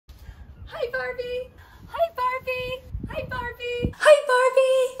Hi Barbie! Hi Barbie! Hi Barbie! Hi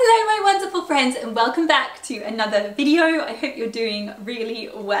Barbie! Hello my wonderful friends and welcome back to another video. I hope you're doing really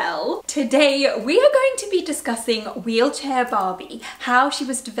well. Today we are going to be discussing Wheelchair Barbie, how she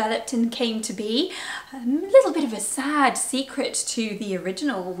was developed and came to be, a little bit of a sad secret to the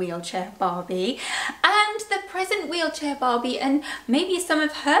original Wheelchair Barbie, and the present Wheelchair Barbie and maybe some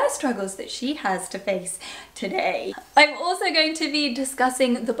of her struggles that she has to face today. I'm also going to be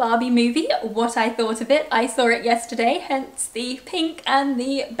discussing the Barbie movie, what I thought of it. I saw it yesterday, hence the pink and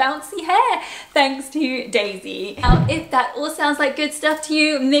the bouncy hair, thanks to Daisy. Now, if that all sounds like good stuff to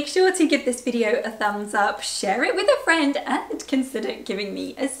you, make sure to give this video a thumbs up, share it with a friend, and consider giving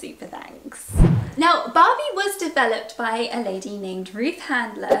me a super thanks. Now, Barbie was developed by a lady named Ruth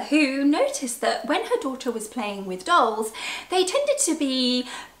Handler who noticed that when her daughter was playing with dolls, they tended to be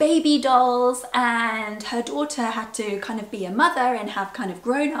baby dolls and her daughter had to kind of be a mother and have kind of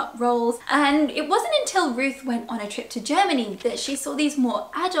grown-up roles. And it wasn't until Ruth went on a trip to Germany that she saw these more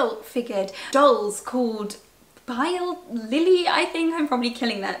adult-figured dolls called Lily, I think I'm probably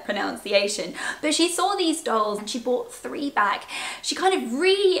killing that pronunciation, but she saw these dolls and she bought 3 back. She kind of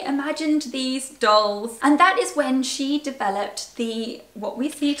reimagined these dolls, and that is when she developed what we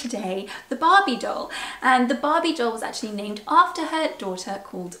see today, the Barbie doll. And the Barbie doll was actually named after her daughter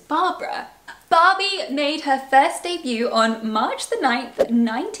called Barbara. Barbie made her first debut on March the 9th,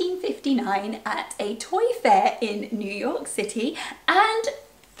 1959 at a toy fair in New York City, and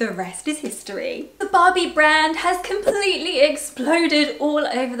the rest is history. The Barbie brand has completely exploded all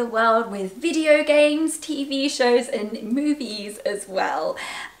over the world with video games, TV shows and movies as well.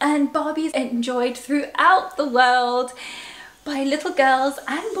 And Barbie's enjoyed throughout the world by little girls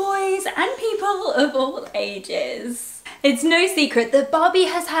and boys and people of all ages. It's no secret that Barbie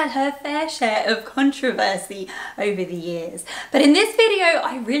has had her fair share of controversy over the years, but in this video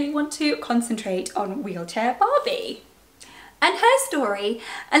I really want to concentrate on Wheelchair Barbie and her story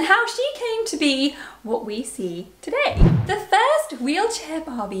and how she came to be what we see today. The first Wheelchair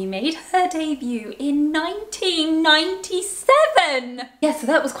Barbie made her debut in 1997. Yeah, so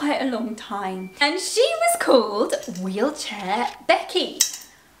that was quite a long time. And she was called Wheelchair Becky.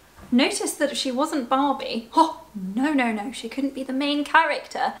 Notice that she wasn't Barbie. Oh, no, she couldn't be the main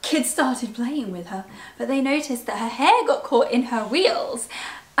character. Kids started playing with her, but they noticed that her hair got caught in her wheels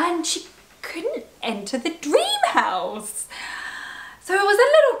and she couldn't enter the dream house. So it was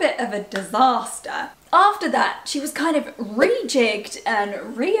a little bit of a disaster. After that, she was kind of rejigged and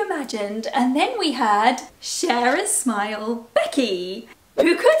reimagined, and then we had Share a Smile Becky,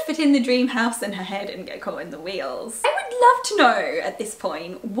 who could fit in the dream house and her hair didn't get caught in the wheels. I would love to know at this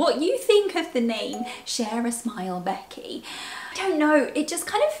point what you think of the name Share a Smile Becky. I don't know, it just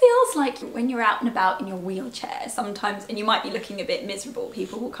kind of feels like when you're out and about in your wheelchair sometimes and you might be looking a bit miserable,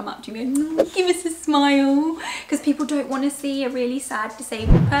 people will come up to you and go, give us a smile, because people don't want to see a really sad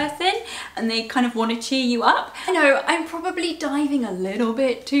disabled person and they kind of want to cheer you up. I know I'm probably diving a little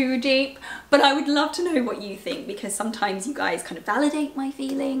bit too deep, but I would love to know what you think, because sometimes you guys kind of validate my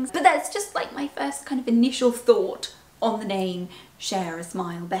feelings. But that's just like my first kind of initial thought on the name Share a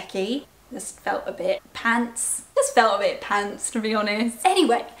Smile Becky. Just felt a bit pants. To be honest.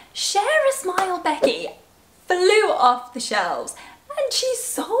 Anyway, Share a Smile Becky flew off the shelves and she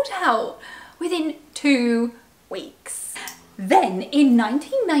sold out within 2 weeks. Then in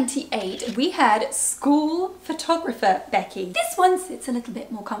 1998 we had School Photographer Becky. This one sits a little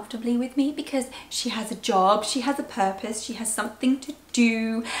bit more comfortably with me because she has a job, she has a purpose, she has something to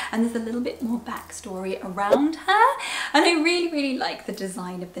do, and there's a little bit more backstory around her, and I really like the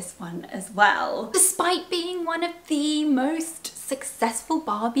design of this one as well. Despite being one of the most successful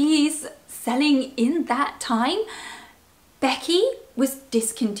Barbies selling in that time, Becky was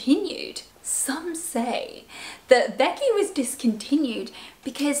discontinued. Some say that Becky was discontinued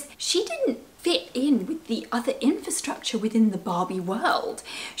because she didn't fit in with the other infrastructure within the Barbie world.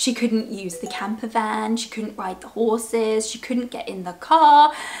 She couldn't use the camper van, she couldn't ride the horses, she couldn't get in the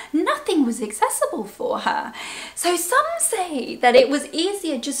car, nothing was accessible for her. So some say that it was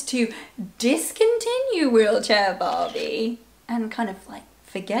easier just to discontinue Wheelchair Barbie and kind of like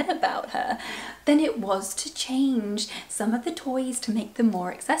forget about her than it was to change some of the toys to make them more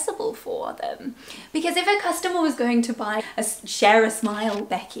accessible for them. Because if a customer was going to buy a Share a Smile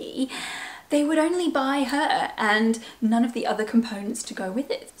Becky, they would only buy her and none of the other components to go with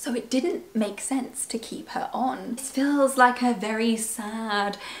it. So it didn't make sense to keep her on. It feels like a very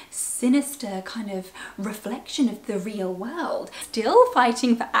sad, sinister kind of reflection of the real world. Still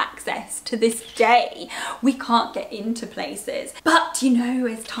fighting for access to this day. We can't get into places. But you know,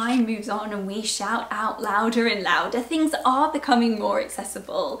 as time moves on and we shout out louder and louder, things are becoming more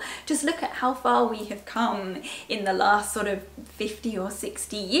accessible. Just look at how far we have come in the last sort of 50 or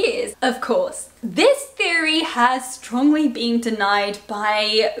 60 years. Of course, this theory has strongly been denied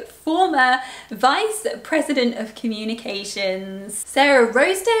by former Vice President of Communications Sarah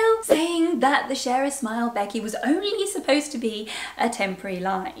Rosedale, saying that the Share a Smile Becky was only supposed to be a temporary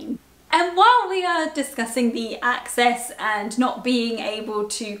line. And while we are discussing the access and not being able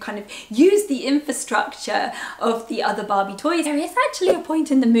to kind of use the infrastructure of the other Barbie toys, there is actually a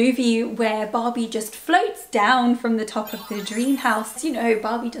point in the movie where Barbie just floats down from the top of the dream house. You know,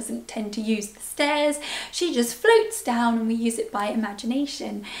 Barbie doesn't tend to use the stairs, she just floats down and we use it by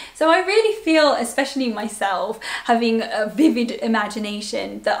imagination. So I really feel, especially myself, having a vivid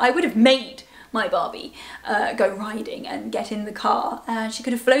imagination, that I would have made my Barbie go riding and get in the car. She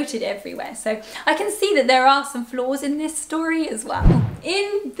could have floated everywhere. So I can see that there are some flaws in this story as well.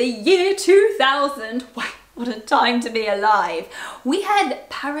 In the year 2000, what a time to be alive, we had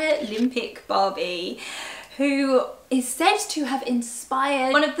Paralympic Barbie, who is said to have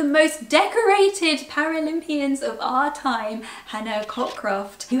inspired one of the most decorated Paralympians of our time, Hannah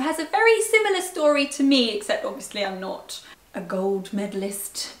Cockcroft, who has a very similar story to me, except obviously I'm not a gold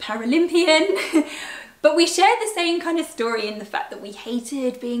medalist Paralympian. But we share the same kind of story in the fact that we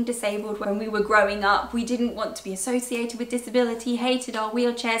hated being disabled when we were growing up. We didn't want to be associated with disability, hated our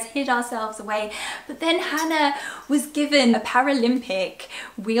wheelchairs, hid ourselves away. But then Hannah was given a Paralympic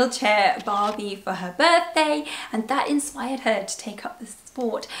wheelchair Barbie for her birthday, and that inspired her to take up the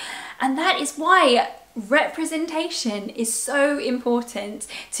sport. And that is why representation is so important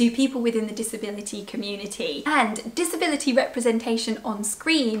to people within the disability community, and disability representation on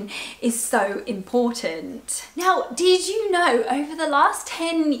screen is so important. Now, did you know over the last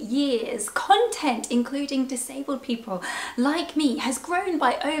 10 years, content including disabled people like me has grown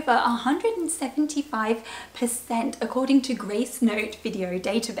by over 175% according to Grace Note Video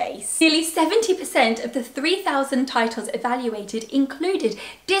Database. Nearly 70% of the 3,000 titles evaluated included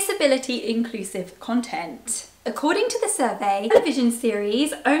disability inclusive content. According to the survey, television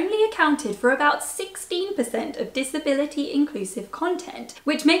series only accounted for about 16% of disability inclusive content,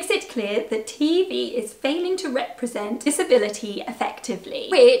 which makes it clear that TV is failing to represent disability effectively,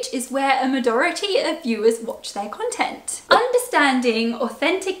 which is where a majority of viewers watch their content. Understanding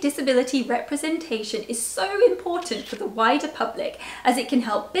authentic disability representation is so important for the wider public, as it can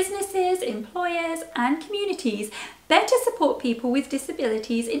help businesses, employers, and communities better support people with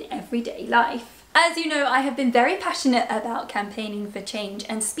disabilities in everyday life. As you know, I have been very passionate about campaigning for change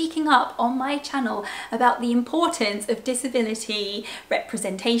and speaking up on my channel about the importance of disability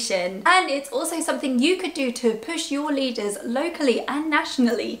representation. And it's also something you could do to push your leaders locally and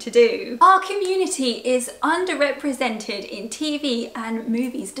nationally to do. Our community is underrepresented in TV and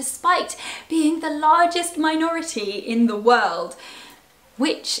movies, despite being the largest minority in the world,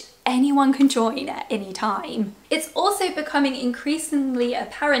 which anyone can join at any time. It's also becoming increasingly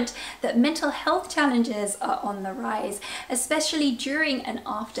apparent that mental health challenges are on the rise, especially during and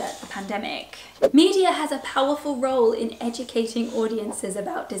after the pandemic. Media has a powerful role in educating audiences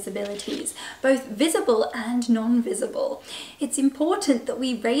about disabilities, both visible and non-visible. It's important that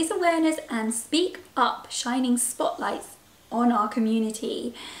we raise awareness and speak up, shining spotlights on our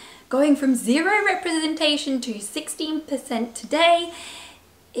community. Going from 0 representation to 16% today,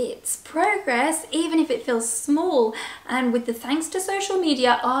 it's progress, even if it feels small, and with the thanks to social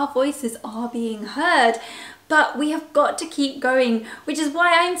media, our voices are being heard. But we have got to keep going, which is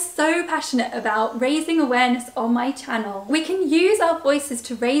why I'm so passionate about raising awareness on my channel. We can use our voices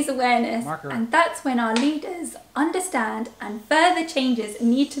to raise awareness, and that's when our leaders understand and further changes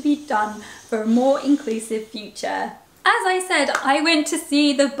need to be done for a more inclusive future. As I said, I went to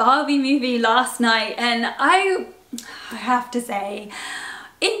see the Barbie movie last night, and I have to say,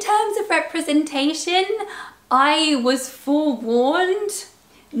 in terms of representation, I was forewarned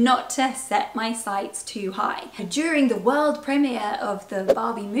not to set my sights too high. During the world premiere of the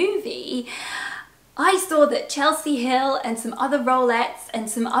Barbie movie, I saw that Chelsea Hill and some other rolettes and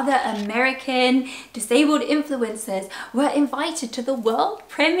some other American disabled influencers were invited to the world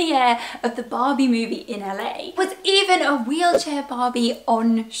premiere of the Barbie movie in LA. There was even a wheelchair Barbie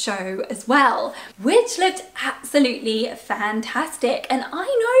on show as well, which looked absolutely fantastic. And I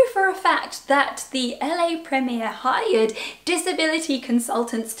know for a fact that the LA premiere hired disability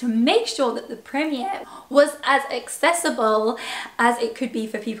consultants to make sure that the premiere was as accessible as it could be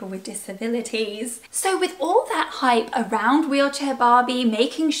for people with disabilities. So with all that hype around wheelchair Barbie,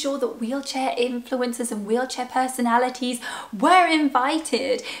 making sure that wheelchair influencers and wheelchair personalities were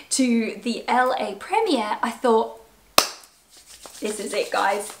invited to the LA premiere, I thought, this is it,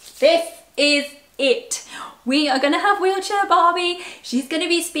 guys. This is it. We are gonna have wheelchair Barbie. She's gonna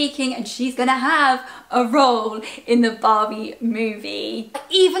be speaking and she's gonna have a role in the Barbie movie. I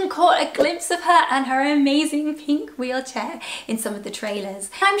even caught a glimpse of her and her amazing pink wheelchair in some of the trailers.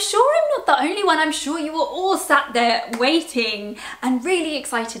 I'm sure I'm not the only one. I'm sure you were all sat there waiting and really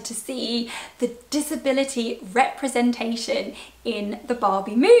excited to see the disability representation in the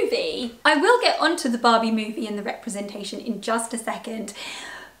Barbie movie. I will get onto the Barbie movie and the representation in just a second.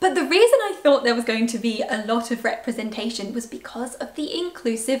 But the reason I thought there was going to be a lot of representation was because of the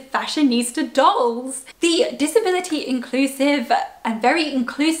inclusive fashionista dolls. The disability inclusive and very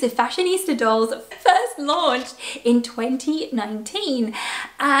inclusive fashionista dolls first launched in 2019,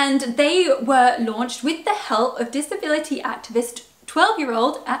 and they were launched with the help of disability activist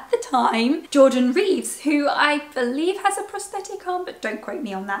 12-year-old at the time, Jordan Reeves, who I believe has a prosthetic arm, but don't quote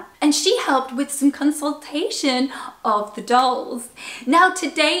me on that. And she helped with some consultation of the dolls. Now to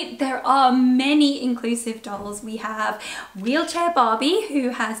date, there are many inclusive dolls. We have wheelchair Barbie, who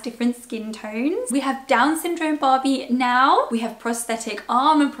has different skin tones. We have Down syndrome Barbie now. We have prosthetic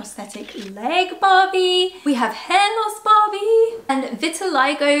arm and prosthetic leg Barbie. We have hair loss Barbie and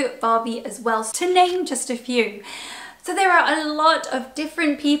vitiligo Barbie as well, to name just a few. So there are a lot of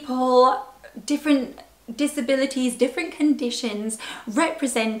different people, different disabilities, different conditions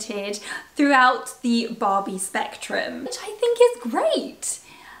represented throughout the Barbie spectrum, which I think is great.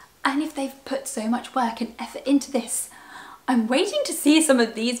 And if they've put so much work and effort into this, I'm waiting to see some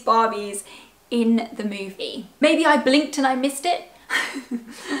of these Barbies in the movie. Maybe I blinked and I missed it.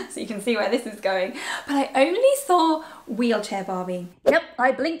 So you can see where this is going. But I only saw wheelchair Barbie. Yep,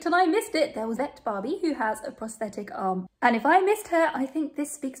 I blinked and I missed it. There was Vet Barbie, who has a prosthetic arm. And if I missed her, I think this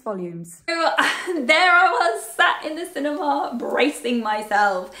speaks volumes. So there I was, sat in the cinema, bracing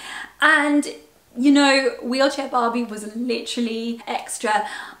myself. And you know, wheelchair Barbie was literally extra.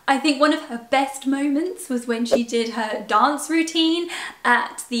 I think one of her best moments was when she did her dance routine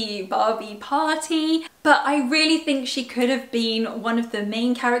at the Barbie party. But I really think she could have been one of the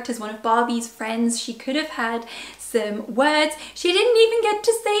main characters, one of Barbie's friends. She could have had some words. She didn't even get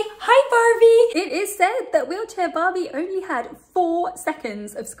to say, "Hi Barbie." It is said that wheelchair Barbie only had 4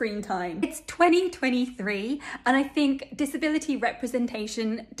 seconds of screen time. It's 2023 and I think disability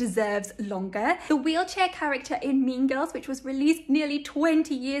representation deserves longer. The wheelchair character in Mean Girls, which was released nearly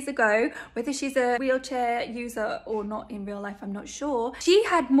 20 years ago, whether she's a wheelchair user or not in real life, I'm not sure, she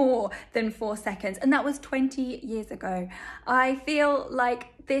had more than 4 seconds, and that was 20 years ago. I feel like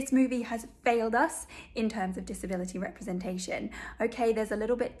this movie has failed us in terms of disability representation. Okay, there's a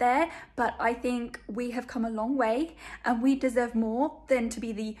little bit there, but I think we have come a long way and we deserve more than to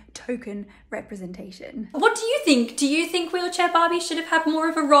be the token representation. What do you think? Do you think wheelchair Barbie should have had more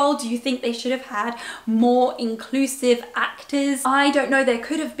of a role? Do you think they should have had more inclusive actors? I don't know, there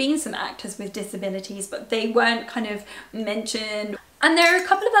could have been some actors with disabilities, but they weren't kind of mentioned. And there are a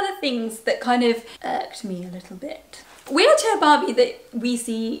couple of other things that kind of irked me a little bit. Wheelchair Barbie that we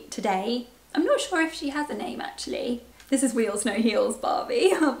see today, I'm not sure if she has a name actually. This is Wheelsnoheels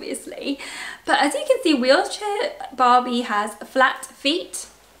Barbie, obviously. But as you can see, wheelchair Barbie has flat feet.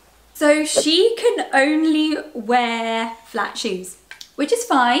 So she can only wear flat shoes, which is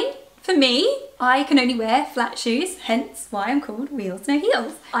fine. For me, I can only wear flat shoes, hence why I'm called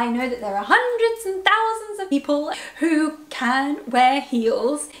Wheelsnoheels. I know that there are hundreds and thousands of people who can wear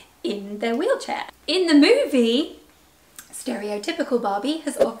heels in their wheelchair. In the movie, stereotypical Barbie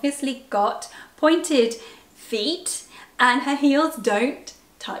has obviously got pointed feet and her heels don't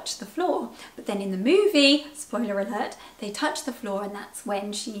touch the floor. But then in the movie, spoiler alert, they touch the floor, and that's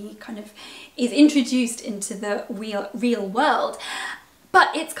when she kind of is introduced into the real world.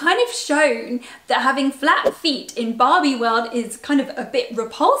 But it's kind of shown that having flat feet in Barbie world is kind of a bit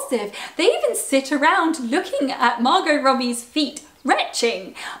repulsive. They even sit around looking at Margot Robbie's feet,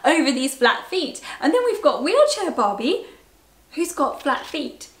 retching over these flat feet. And then we've got wheelchair Barbie, who's got flat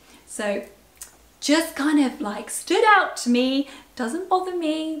feet. So just kind of like stood out to me. Doesn't bother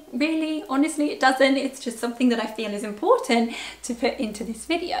me, really, honestly it doesn't. It's just something that I feel is important to put into this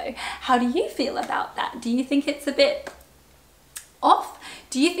video. How do you feel about that? Do you think it's a bit off?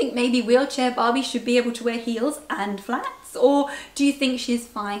 Do you think maybe wheelchair Barbie should be able to wear heels and flats? Or do you think she's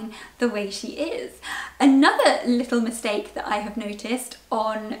fine the way she is? Another little mistake that I have noticed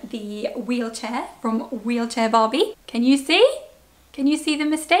on the wheelchair from Wheelchair Barbie. Can you see? Can you see the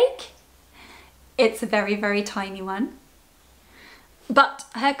mistake? It's a very, very tiny one. But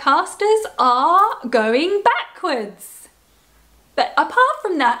her casters are going backwards. But apart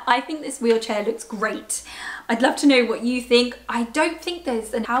from that, I think this wheelchair looks great. I'd love to know what you think. I don't think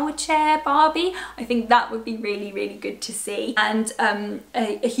there's an power chair Barbie. I think that would be really, really good to see. And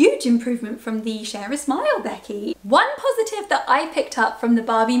a huge improvement from the Share a Smile Becky. One positive that I picked up from the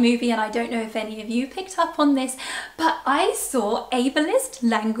Barbie movie, and I don't know if any of you picked up on this, but I saw ableist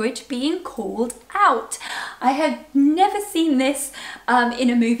language being called out. I have never seen this in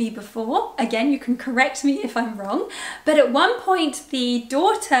a movie before. Again, you can correct me if I'm wrong, but at one point the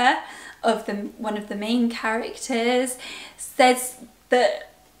daughter of one of the main characters says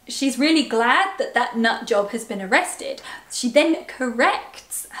that she's really glad that that nut job has been arrested. She then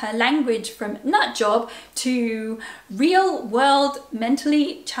corrects her language from nut job to real world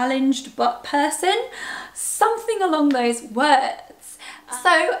mentally challenged person, something along those words.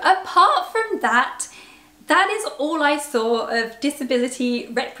 So apart from that, that is all I saw of disability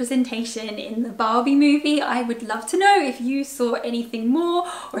representation in the Barbie movie. I would love to know if you saw anything more,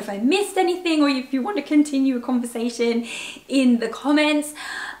 or if I missed anything, or if you want to continue a conversation in the comments.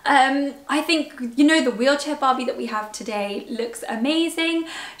 I think, you know, the wheelchair Barbie that we have today looks amazing.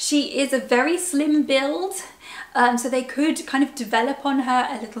 She is a very slim build. So they could kind of develop on her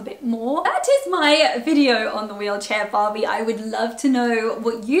a little bit more. That is my video on the wheelchair Barbie. I would love to know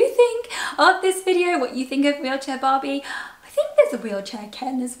what you think of this video, what you think of wheelchair Barbie. I think there's a wheelchair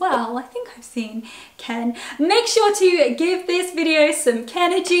Ken as well. I think I've seen Ken. Make sure to give this video some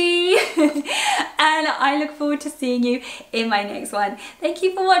Kenergy and I look forward to seeing you in my next one. Thank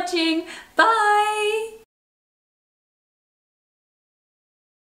you for watching. Bye!